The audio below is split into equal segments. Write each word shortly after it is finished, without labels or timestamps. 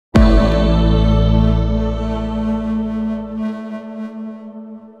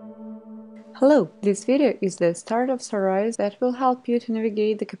Hello! This video is the start of Socialize that will help you to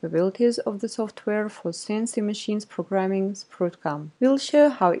navigate the capabilities of the software for CNC machines programming SprutCAM. We'll show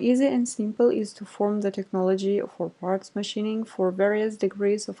how easy and simple it is to form the technology for parts machining for various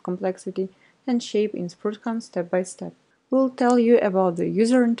degrees of complexity and shape in SprutCAM step by step. We'll tell you about the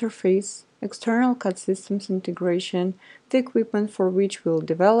user interface, external CAD systems integration, the equipment for which we'll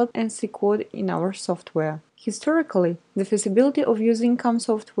develop and see code in our software. Historically, the feasibility of using CAM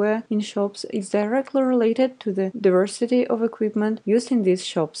software in shops is directly related to the diversity of equipment used in these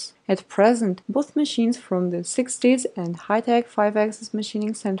shops. At present, both machines from the 60s and high-tech 5-axis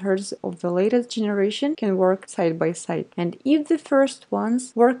machining centers of the latest generation can work side by side. And if the first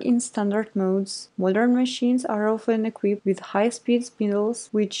ones work in standard modes, modern machines are often equipped with high-speed spindles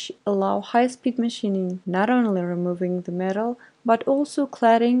which allow high-speed machining, not only removing the metal, but also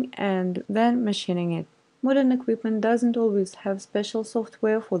cladding and then machining it. Modern equipment doesn't always have special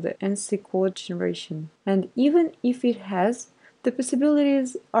software for the NC code generation, and even if it has, the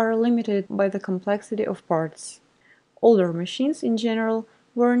possibilities are limited by the complexity of parts. Older machines in general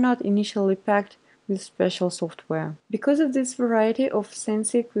were not initially packed with special software. Because of this variety of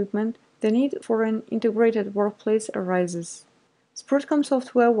CNC equipment, the need for an integrated workplace arises. SprutCAM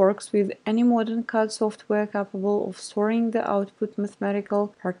software works with any modern CAD software capable of storing the output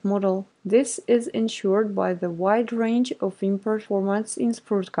mathematical part model. This is ensured by the wide range of import formats in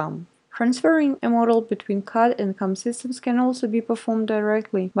SprutCAM. Transferring a model between CAD and CAM systems can also be performed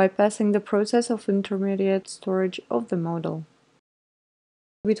directly, bypassing the process of intermediate storage of the model.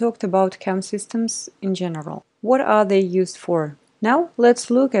 We talked about CAM systems in general. What are they used for? Now let's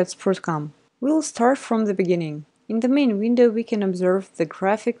look at SprutCAM. We'll start from the beginning. In the main window, we can observe the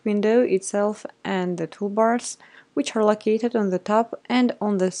graphic window itself and the toolbars, which are located on the top and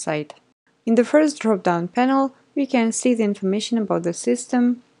on the side. In the first drop-down panel, we can see the information about the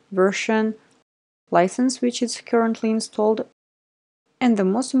system, version, license which is currently installed, and the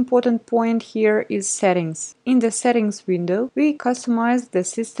most important point here is settings. In the settings window, we customize the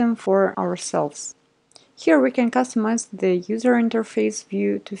system for ourselves. Here we can customize the user interface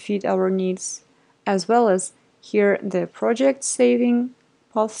view to fit our needs, as well as here the project saving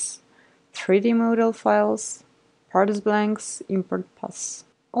paths, 3D model files, parts blanks, import paths.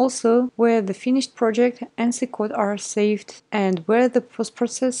 Also, where the finished project and C code are saved and where the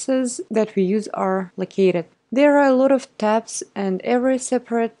post-processes that we use are located. There are a lot of tabs and every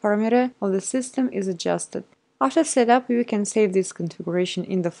separate parameter of the system is adjusted. After setup, we can save this configuration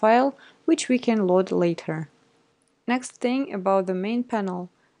in the file, which we can load later. Next thing about the main panel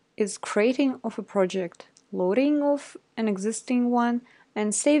is creating of a project, loading of an existing one,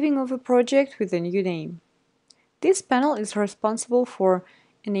 and saving of a project with a new name. This panel is responsible for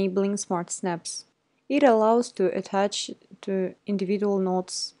enabling smart snaps. It allows to attach to individual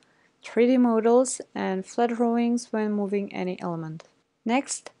nodes, 3D models, and flat drawings when moving any element.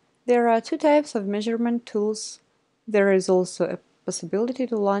 Next, there are two types of measurement tools. There is also a possibility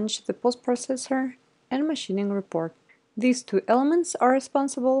to launch the post-processor and machining report. These two elements are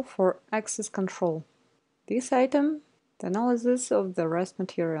responsible for access control. This item, the analysis of the rest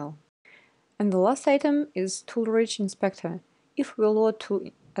material. And the last item is Tool-Rich Inspector. If we load tool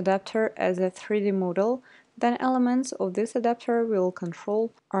adapter as a 3D model, then elements of this adapter will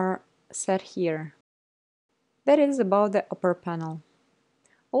control are set here. That is about the upper panel.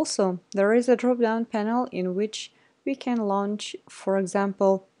 Also, there is a drop-down panel in which we can launch, for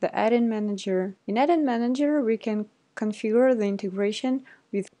example, the Add-in Manager. In Add-in Manager, we can configure the integration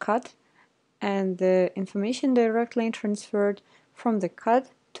with CAD and the information directly transferred from the CAD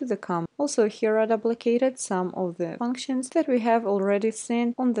to the CAM. Also, here are duplicated some of the functions that we have already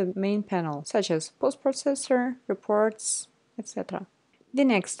seen on the main panel, such as post-processor, reports, etc. The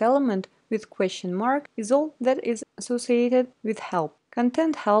next element with question mark is all that is associated with help.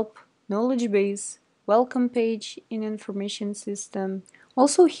 Content help, knowledge base, welcome page in information system.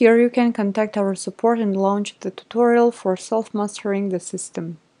 Also, here you can contact our support and launch the tutorial for self-mastering the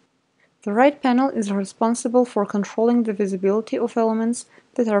system. The right panel is responsible for controlling the visibility of elements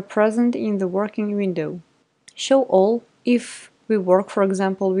that are present in the working window. Show all. If we work, for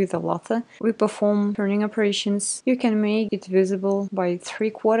example, with a lathe, we perform turning operations, you can make it visible by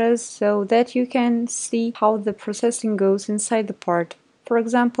 3/4 so that you can see how the processing goes inside the part, for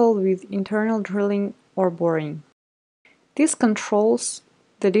example, with internal drilling or boring. This controls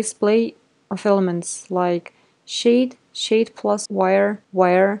the display of elements like shade, shade plus wire,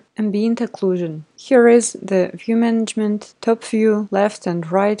 wire, ambient occlusion. Here is the view management, top view, left and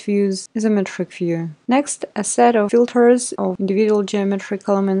right views, isometric view. Next, a set of filters of individual geometric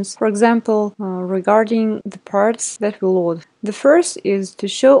elements, for example, regarding the parts that we load. The first is to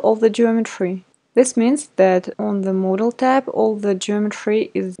show all the geometry. This means that on the Model tab, all the geometry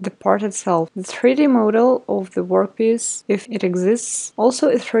is the part itself. The 3D model of the workpiece, if it exists, also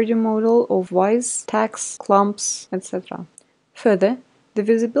a 3D model of Ys, tacks, clumps, etc. Further, the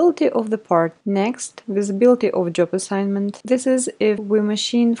visibility of the part. Next, visibility of job assignment. This is if we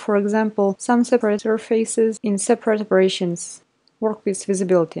machine, for example, some separate surfaces in separate operations. Workpiece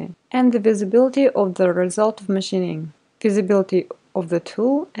visibility. And the visibility of the result of machining. Visibility of the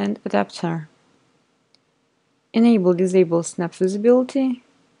tool and adapter. Enable disable snap visibility,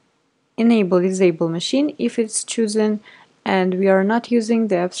 enable disable machine if it's chosen and we are not using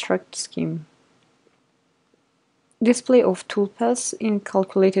the abstract scheme. Display of toolpaths in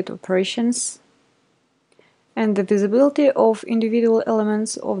calculated operations, and the visibility of individual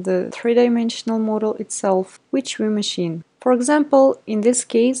elements of the three-dimensional model itself, which we machine. For example, in this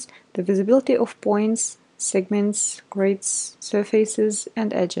case, the visibility of points, segments, grids, surfaces,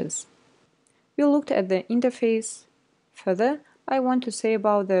 and edges. We looked at the interface. Further, I want to say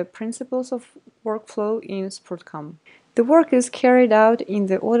about the principles of workflow in SprutCAM. The work is carried out in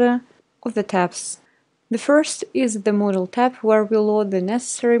the order of the tabs. The first is the Model tab, where we load the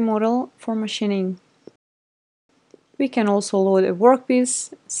necessary model for machining. We can also load a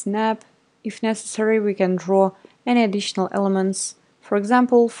workpiece, snap. If necessary, we can draw any additional elements. For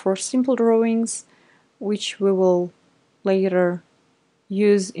example, for simple drawings, which we will later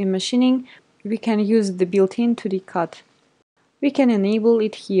use in machining, we can use the built-in 2D cut. We can enable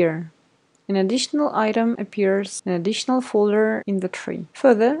it here. An additional item appears in an additional folder in the tree.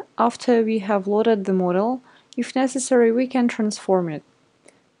 Further, after we have loaded the model, if necessary, we can transform it.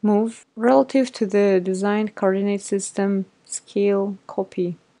 Move relative to the designed coordinate system, scale,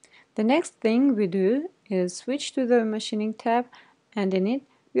 copy. The next thing we do is switch to the machining tab, and in it,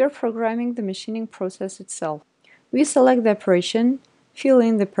 we are programming the machining process itself. We select the operation, fill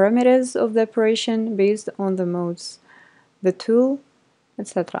in the parameters of the operation based on the modes, the tool,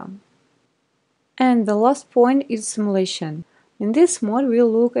 etc. And the last point is simulation. In this mode,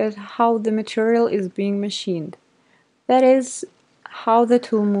 we'll look at how the material is being machined. That is, how the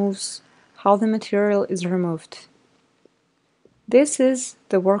tool moves, how the material is removed. This is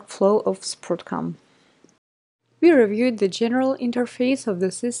the workflow of SprutCAM. We reviewed the general interface of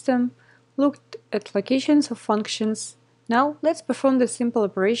the system, looked at locations of functions. Now let's perform the simple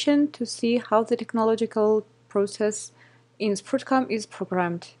operation to see how the technological process in SprutCAM is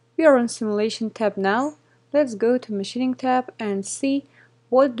programmed. We are on Simulation tab now. Let's go to Machining tab and see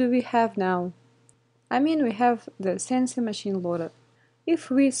what do we have now. We have the CNC machine loaded. If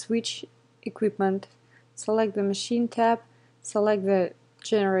we switch equipment, select the Machine tab, select the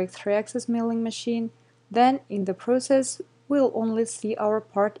Generate 3-axis milling machine, then in the process we'll only see our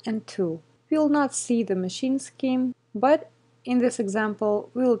part and tool. We'll not see the machine scheme, but in this example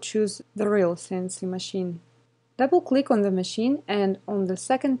we'll choose the real CNC machine. Double-click on the machine, and on the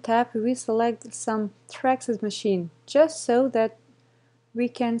second tab we select some 3-axis machine, just so that we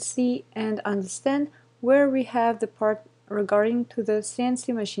can see and understand where we have the part regarding to the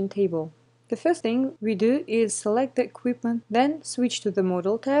CNC machine table. The first thing we do is select the equipment, then switch to the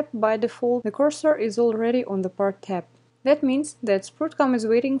Model tab. By default, the cursor is already on the Part tab. That means that SprutCAM is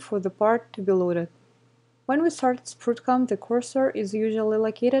waiting for the part to be loaded. When we start SprutCAM, the cursor is usually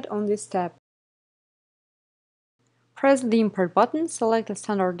located on this tab. Press the Import button, select a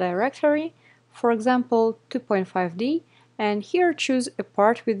standard directory, for example 2.5D, and here choose a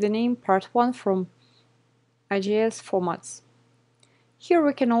part with the name Part1 from IGS formats. Here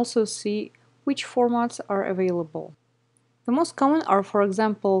we can also see which formats are available. The most common are, for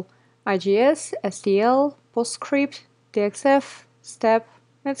example, IGS, STL, PostScript, DXF, STEP,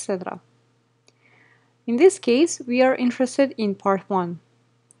 etc. In this case, we are interested in Part 1.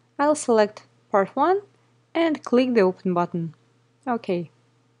 I'll select Part 1 and click the Open button. OK.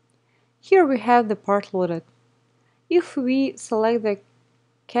 Here we have the part loaded. If we select the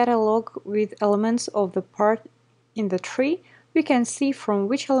catalog with elements of the part in the tree, we can see from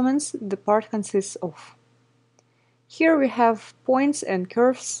which elements the part consists of. Here we have points and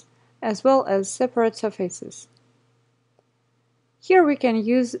curves, as well as separate surfaces. Here we can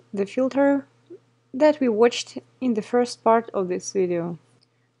use the filter that we watched in the first part of this video.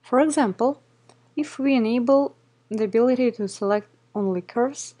 For example, if we enable the ability to select only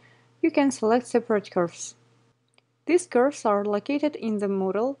curves, you can select separate curves. These curves are located in the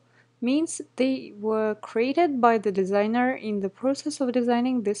model means they were created by the designer in the process of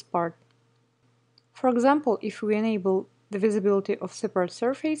designing this part. For example, if we enable the visibility of separate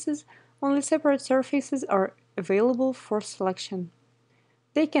surfaces, only separate surfaces are available for selection.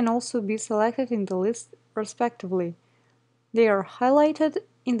 They can also be selected in the list respectively. They are highlighted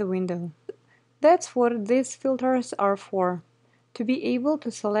in the window. That's what these filters are for, to be able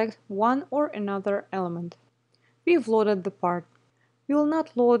to select one or another element. We've loaded the part. We will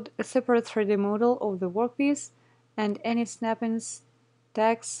not load a separate 3D model of the workpiece and any snap-ins,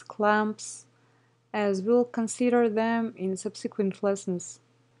 tags, clamps, as we'll consider them in subsequent lessons.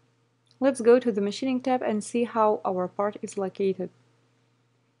 Let's go to the Machining tab and see how our part is located.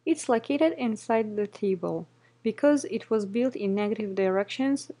 It's located inside the table, because it was built in negative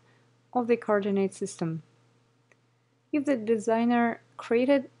directions of the coordinate system. If the designer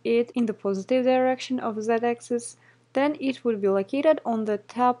created it in the positive direction of the z-axis, then it would be located on the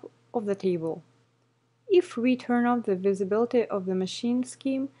top of the table. If we turn off the visibility of the machine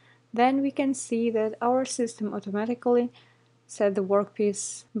scheme, then we can see that our system automatically set the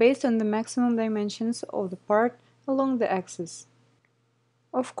workpiece based on the maximum dimensions of the part along the axis.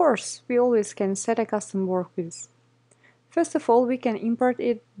 Of course, we always can set a custom workpiece. First of all, we can import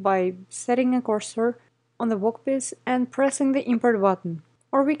it by setting a cursor on the workpiece and pressing the import button,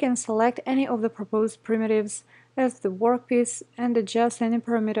 or we can select any of the proposed primitives as the workpiece and adjust any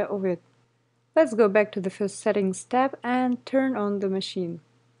parameter of it. Let's go back to the first settings tab and turn on the machine.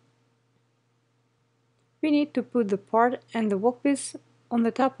 We need to put the part and the workpiece on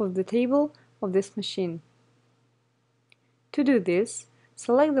the top of the table of this machine. To do this,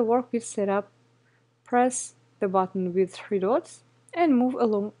 select the workpiece setup, press the button with 3 dots, and move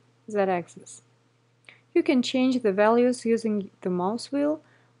along that axis. You can change the values using the mouse wheel,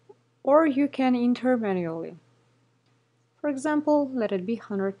 or you can enter manually. For example, let it be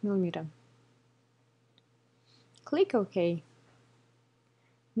 100 mm. Click OK.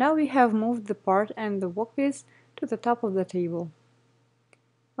 Now we have moved the part and the workpiece to the top of the table.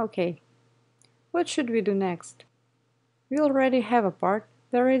 OK. What should we do next? We already have a part.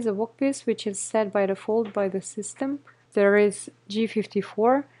 There is a workpiece which is set by default by the system. There is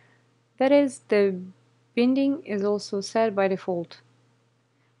G54, that is, the binding is also set by default.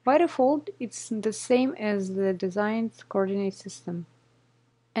 By default, it's the same as the designed coordinate system.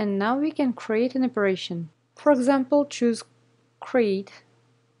 And now we can create an operation. For example, choose Create,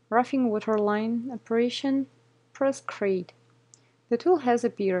 Roughing Waterline Operation, press Create. The tool has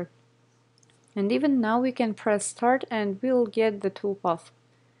appeared. And even now we can press Start and we'll get the toolpath.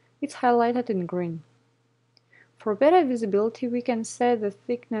 It's highlighted in green. For better visibility, we can set the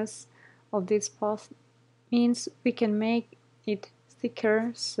thickness of this path, means we can make it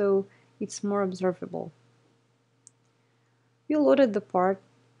thicker so it's more observable. We loaded the part,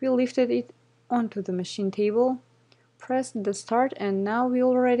 we lifted it onto the machine table, pressed the Start, and now we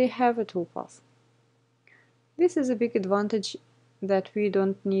already have a toolpath. This is a big advantage, that we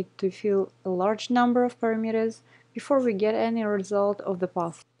don't need to fill a large number of parameters before we get any result of the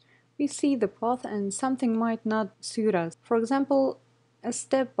path. We see the path and something might not suit us. For example, a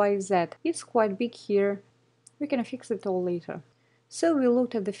step by Z. It's quite big here. We can fix it all later. So we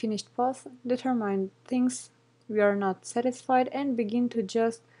looked at the finished path, determined things we are not satisfied, and begin to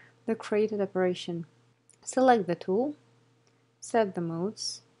adjust the created operation. Select the tool, set the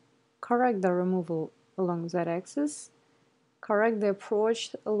modes, correct the removal along Z-axis, correct the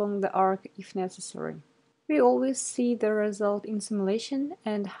approach along the arc if necessary. We always see the result in simulation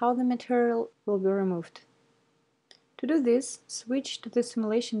and how the material will be removed. To do this, switch to the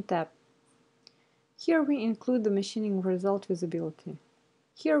Simulation tab. Here we include the machining result visibility.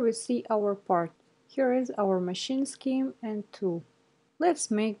 Here we see our part. Here is our machine scheme and tool.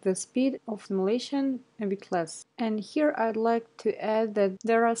 Let's make the speed of simulation a bit less. And here I'd like to add that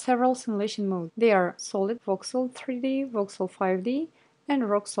there are several simulation modes. They are Solid, Voxel 3D, Voxel 5D, and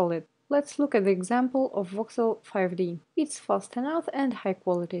Rock Solid. Let's look at the example of Voxel 5D. It's fast enough and high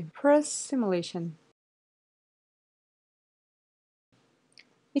quality. Press Simulation.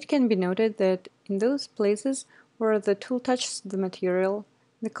 It can be noted that in those places where the tool touches the material,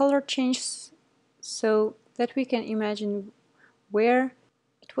 the color changes so that we can imagine where,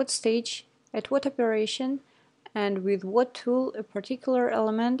 at what stage, at what operation, and with what tool a particular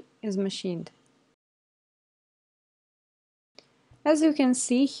element is machined. As you can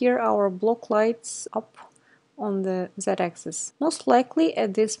see here, our block lights up on the Z-axis. Most likely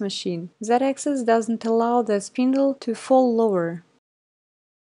at this machine. Z-axis doesn't allow the spindle to fall lower.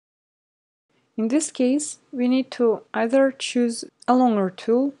 In this case, we need to either choose a longer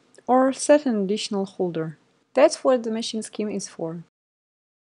tool or set an additional holder. That's what the machine scheme is for.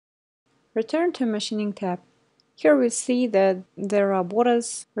 Return to Machining tab. Here we see that there are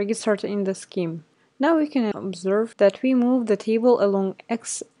borders registered in the scheme. Now we can observe that we move the table along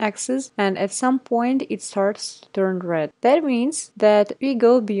x-axis and at some point it starts to turn red. That means that we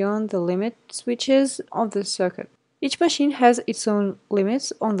go beyond the limit switches of the circuit. Each machine has its own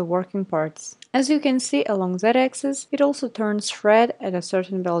limits on the working parts. As you can see along z-axis, it also turns red at a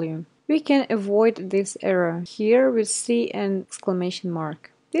certain value. We can avoid this error. Here we see an exclamation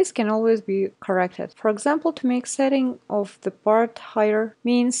mark. This can always be corrected. For example, to make setting of the part higher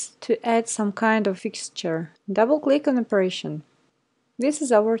means to add some kind of fixture. Double-click on operation. This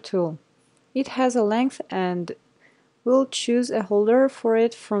is our tool. It has a length and we'll choose a holder for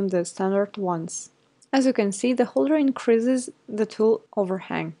it from the standard ones. As you can see, the holder increases the tool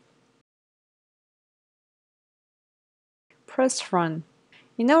overhang. Press Run.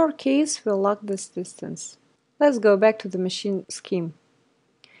 In our case, we'll lock this distance. Let's go back to the machine scheme.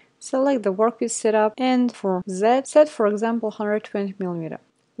 Select the workpiece setup and for Z, set for example 120 mm.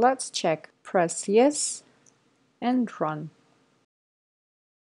 Let's check. Press Yes and Run.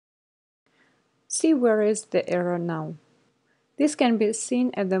 See where is the error now. This can be seen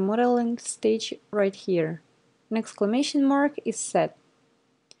at the modeling stage right here. An exclamation mark is set.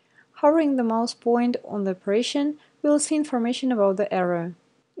 Hovering the mouse point on the operation, we'll see information about the error.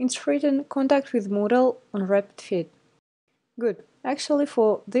 It's written Contact with model on Rapid Fit. Good. Actually,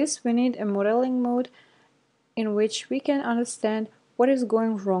 for this we need a modeling mode in which we can understand what is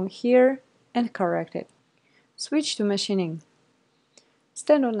going wrong here and correct it. Switch to machining.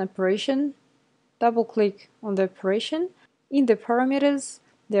 Stand on operation, double-click on the operation. In the parameters,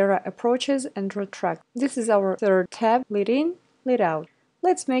 there are approaches and retract. This is our third tab, lead in, lead out.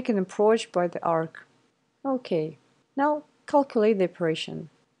 Let's make an approach by the arc. OK. Now calculate the operation.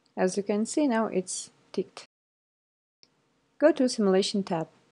 As you can see now it's ticked. Go to Simulation tab.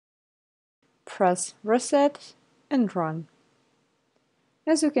 Press Reset and Run.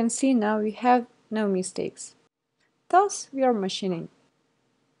 As you can see now we have no mistakes. Thus we are machining.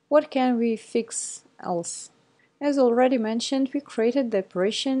 What can we fix else? As already mentioned, we created the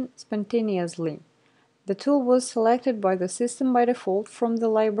operation spontaneously. The tool was selected by the system by default from the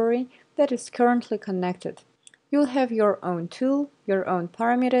library that is currently connected. You'll have your own tool, your own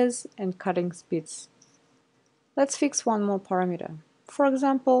parameters and cutting speeds. Let's fix one more parameter. For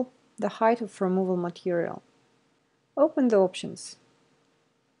example, the height of removal material. Open the options.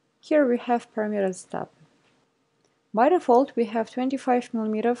 Here we have parameters tab. By default, we have 25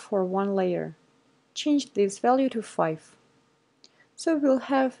 mm for one layer. Change this value to 5. So we'll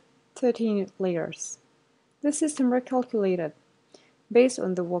have 13 layers. The system recalculated based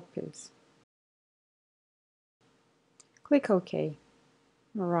on the workpiece. Click OK.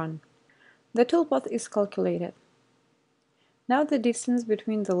 Run. The toolpath is calculated. Now the distance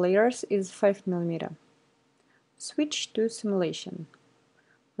between the layers is 5 mm. Switch to Simulation.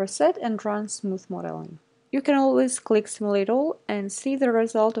 Reset and run smooth modeling. You can always click Simulate All and see the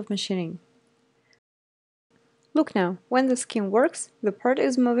result of machining. Look now, when the scheme works, the part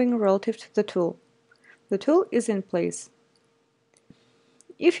is moving relative to the tool. The tool is in place.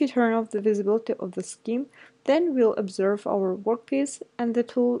 If you turn off the visibility of the scheme, then we'll observe our workpiece and the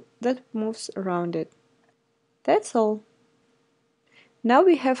tool that moves around it. That's all. Now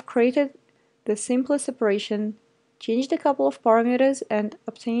we have created the simplest operation, changed a couple of parameters and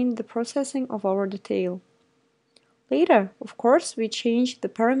obtained the processing of our detail. Later, of course, we change the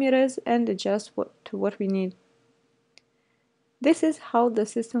parameters and adjust to what we need. This is how the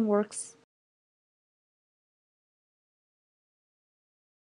system works.